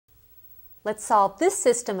Let's solve this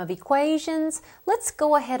system of equations. Let's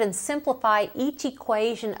go ahead and simplify each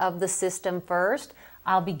equation of the system first.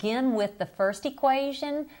 I'll begin with the first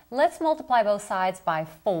equation. Let's multiply both sides by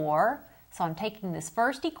 4. So I'm taking this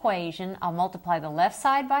first equation, I'll multiply the left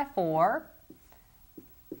side by 4,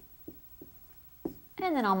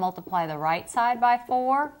 and then I'll multiply the right side by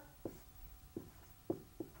 4.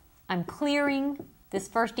 I'm clearing this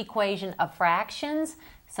first equation of fractions,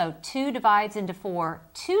 so 2 divides into 4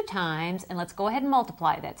 2 times, and let's go ahead and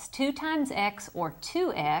multiply. That's 2 times x, or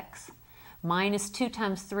 2x, minus 2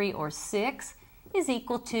 times 3, or 6, is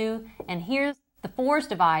equal to, and here's the 4's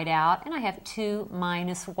divide out, and I have 2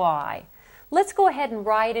 minus y. Let's go ahead and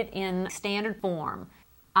write it in standard form.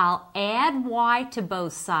 I'll add y to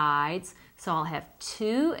both sides, so I'll have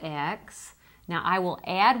 2x. Now I will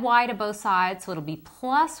add y to both sides, so it'll be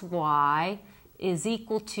plus y is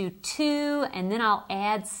equal to 2, and then I'll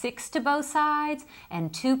add 6 to both sides,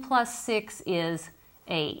 and 2 plus 6 is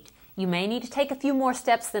 8. You may need to take a few more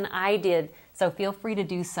steps than I did, so feel free to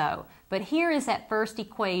do so. But here is that first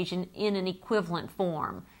equation in an equivalent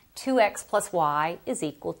form. 2x plus y is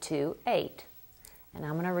equal to 8. And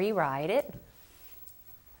I'm going to rewrite it.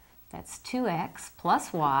 That's 2x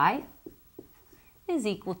plus y is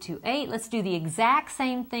equal to 8. Let's do the exact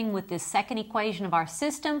same thing with this second equation of our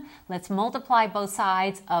system. Let's multiply both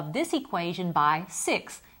sides of this equation by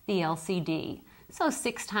 6, the LCD. So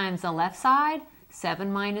 6 times the left side,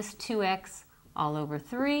 7 minus 2x all over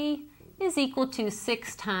 3 is equal to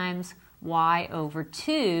 6 times y over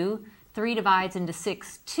 2. 3 divides into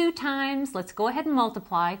 6 2 times. Let's go ahead and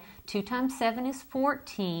multiply. 2 times 7 is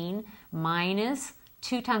 14, minus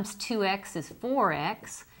 2 times 2x is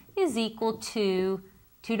 4x, is equal to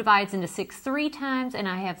 2 divides into 6 3 times, and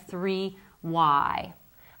I have 3y.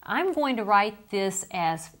 I'm going to write this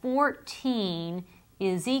as 14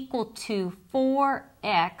 is equal to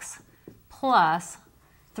 4x plus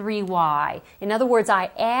 3y. In other words,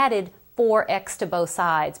 I added 4x to both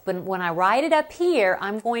sides, but when I write it up here,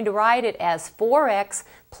 I'm going to write it as 4x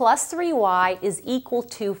plus 3y is equal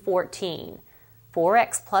to 14.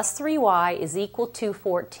 4x plus 3y is equal to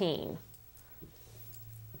 14.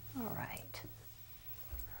 All right.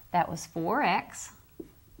 That was 4x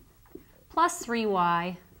plus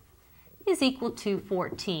 3y is equal to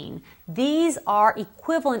 14. These are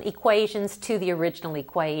equivalent equations to the original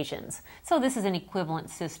equations. So this is an equivalent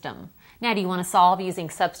system. Now, do you want to solve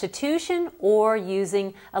using substitution or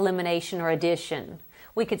using elimination or addition?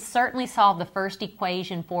 We could certainly solve the first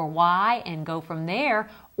equation for y and go from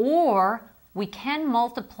there, or we can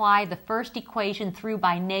multiply the first equation through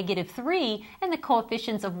by -3, and the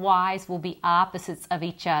coefficients of y's will be opposites of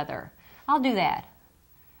each other. I'll do that.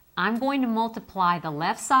 I'm going to multiply the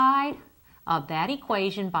left side of that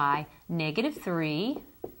equation by -3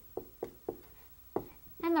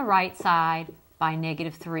 and the right side by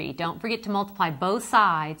 -3. Don't forget to multiply both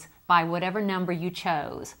sides by whatever number you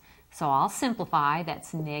chose. So I'll simplify.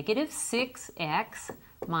 That's -6x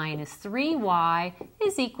minus 3y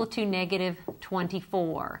is equal to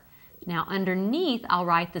 -24. Now underneath, I'll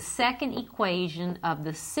write the second equation of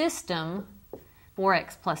the system.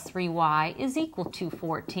 4x plus 3y is equal to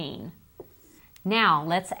 14. Now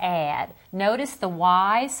let's add. Notice the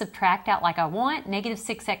y's subtract out like I want.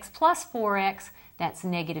 -6x plus 4x, that's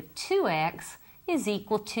 -2x, is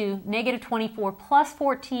equal to -24 plus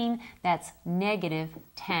 14, that's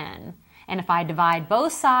 -10. And if I divide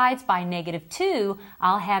both sides by -2,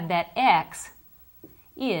 I'll have that x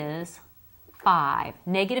is 5.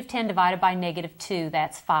 -10 divided by -2,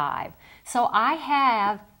 that's 5. So I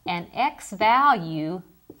have an x value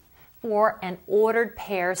for an ordered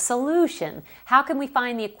pair solution. How can we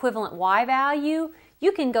find the equivalent y value?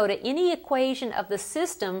 You can go to any equation of the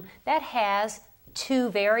system that has two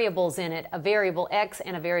variables in it, a variable x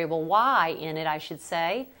and a variable y in it, I should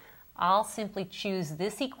say. I'll simply choose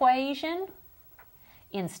this equation.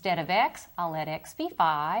 Instead of x, I'll let x be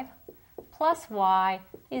 5, plus y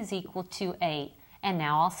is equal to 8. And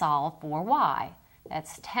now I'll solve for y.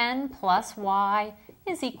 That's 10 plus y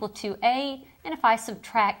is equal to 8. And if I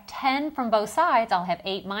subtract 10 from both sides, I'll have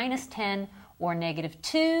 8 minus 10, or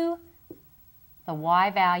 -2. The y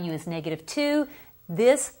value is -2.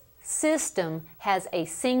 This system has a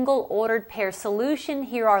single ordered pair solution.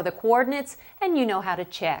 Here are the coordinates, and you know how to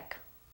check.